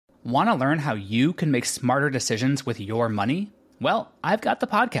Want to learn how you can make smarter decisions with your money? Well, I've got the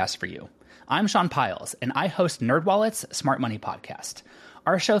podcast for you. I'm Sean Piles, and I host NerdWallet's Smart Money Podcast.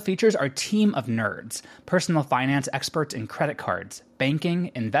 Our show features our team of nerds, personal finance experts in credit cards,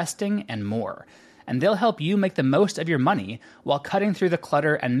 banking, investing, and more. And they'll help you make the most of your money while cutting through the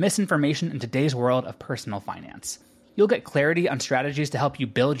clutter and misinformation in today's world of personal finance. You'll get clarity on strategies to help you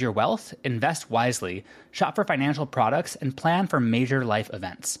build your wealth, invest wisely, shop for financial products, and plan for major life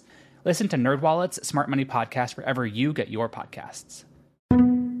events. Listen to NerdWallet's Smart Money Podcast wherever you get your podcasts.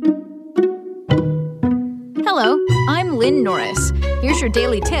 Hello, I'm Lynn Norris. Here's your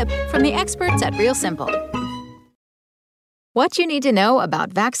daily tip from the experts at Real Simple. What you need to know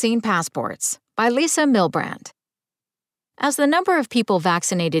about vaccine passports by Lisa Milbrand. As the number of people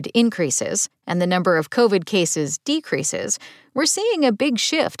vaccinated increases and the number of COVID cases decreases, we're seeing a big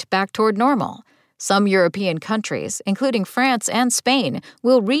shift back toward normal. Some European countries, including France and Spain,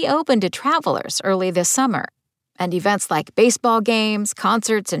 will reopen to travelers early this summer. And events like baseball games,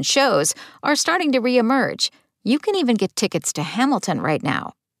 concerts, and shows are starting to reemerge. You can even get tickets to Hamilton right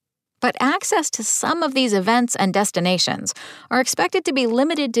now. But access to some of these events and destinations are expected to be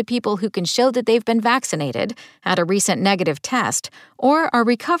limited to people who can show that they've been vaccinated, had a recent negative test, or are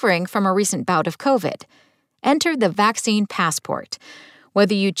recovering from a recent bout of COVID. Enter the vaccine passport.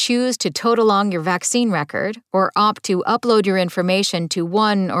 Whether you choose to tote along your vaccine record or opt to upload your information to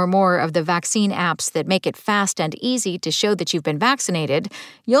one or more of the vaccine apps that make it fast and easy to show that you've been vaccinated,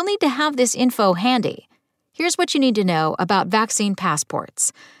 you'll need to have this info handy. Here's what you need to know about vaccine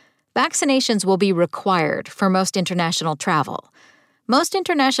passports. Vaccinations will be required for most international travel. Most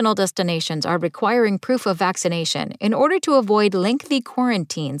international destinations are requiring proof of vaccination in order to avoid lengthy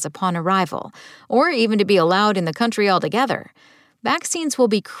quarantines upon arrival, or even to be allowed in the country altogether. Vaccines will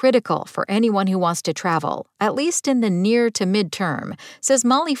be critical for anyone who wants to travel, at least in the near to mid-term, says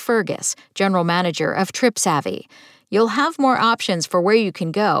Molly Fergus, general manager of TripSavvy. You'll have more options for where you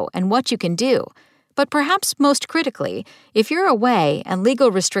can go and what you can do. But perhaps most critically, if you're away and legal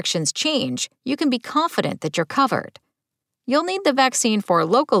restrictions change, you can be confident that you're covered. You'll need the vaccine for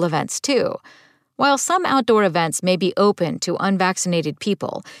local events, too. While some outdoor events may be open to unvaccinated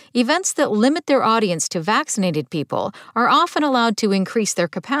people, events that limit their audience to vaccinated people are often allowed to increase their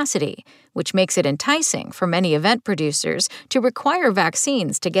capacity, which makes it enticing for many event producers to require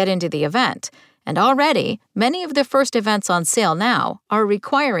vaccines to get into the event. And already, many of the first events on sale now are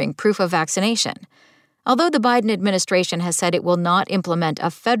requiring proof of vaccination. Although the Biden administration has said it will not implement a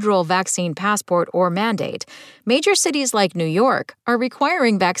federal vaccine passport or mandate, major cities like New York are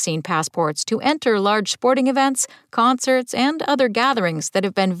requiring vaccine passports to enter large sporting events, concerts, and other gatherings that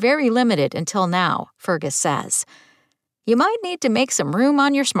have been very limited until now, Fergus says. You might need to make some room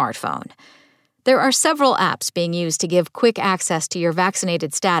on your smartphone. There are several apps being used to give quick access to your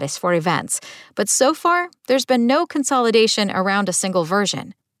vaccinated status for events, but so far, there's been no consolidation around a single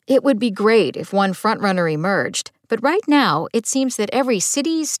version. It would be great if one frontrunner emerged, but right now it seems that every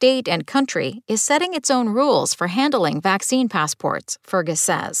city, state, and country is setting its own rules for handling vaccine passports, Fergus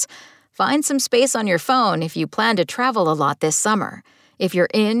says. Find some space on your phone if you plan to travel a lot this summer. If you're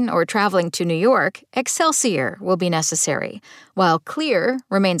in or traveling to New York, Excelsior will be necessary, while Clear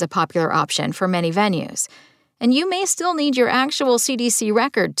remains a popular option for many venues. And you may still need your actual CDC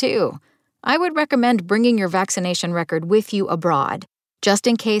record, too. I would recommend bringing your vaccination record with you abroad, just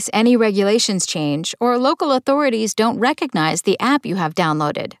in case any regulations change or local authorities don't recognize the app you have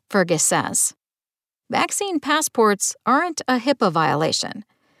downloaded, Fergus says. Vaccine passports aren't a HIPAA violation.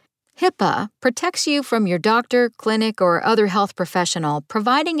 HIPAA protects you from your doctor, clinic, or other health professional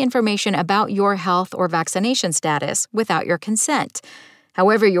providing information about your health or vaccination status without your consent.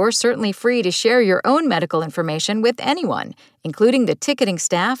 However, you're certainly free to share your own medical information with anyone, including the ticketing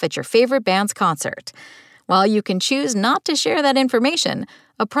staff at your favorite band's concert. While you can choose not to share that information,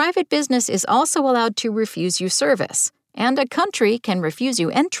 a private business is also allowed to refuse you service, and a country can refuse you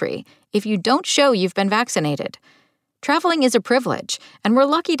entry if you don't show you've been vaccinated. Traveling is a privilege, and we're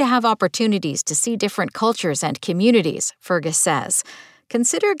lucky to have opportunities to see different cultures and communities, Fergus says.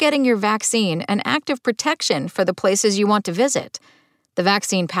 Consider getting your vaccine an act of protection for the places you want to visit. The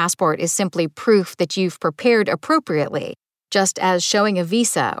vaccine passport is simply proof that you've prepared appropriately, just as showing a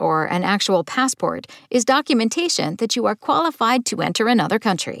visa or an actual passport is documentation that you are qualified to enter another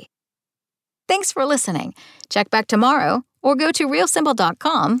country. Thanks for listening. Check back tomorrow or go to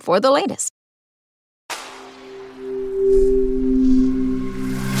realsimple.com for the latest.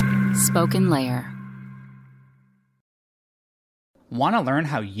 Spoken Layer. Want to learn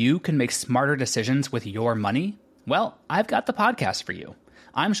how you can make smarter decisions with your money? Well, I've got the podcast for you.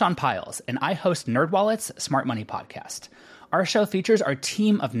 I'm Sean Piles, and I host NerdWallet's Smart Money Podcast. Our show features our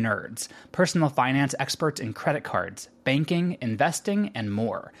team of nerds, personal finance experts in credit cards, banking, investing, and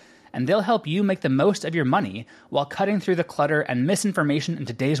more. And they'll help you make the most of your money while cutting through the clutter and misinformation in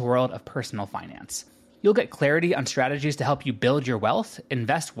today's world of personal finance. You'll get clarity on strategies to help you build your wealth,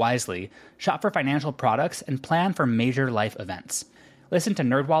 invest wisely, shop for financial products, and plan for major life events. Listen to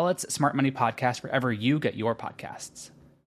NerdWallet's Smart Money Podcast wherever you get your podcasts.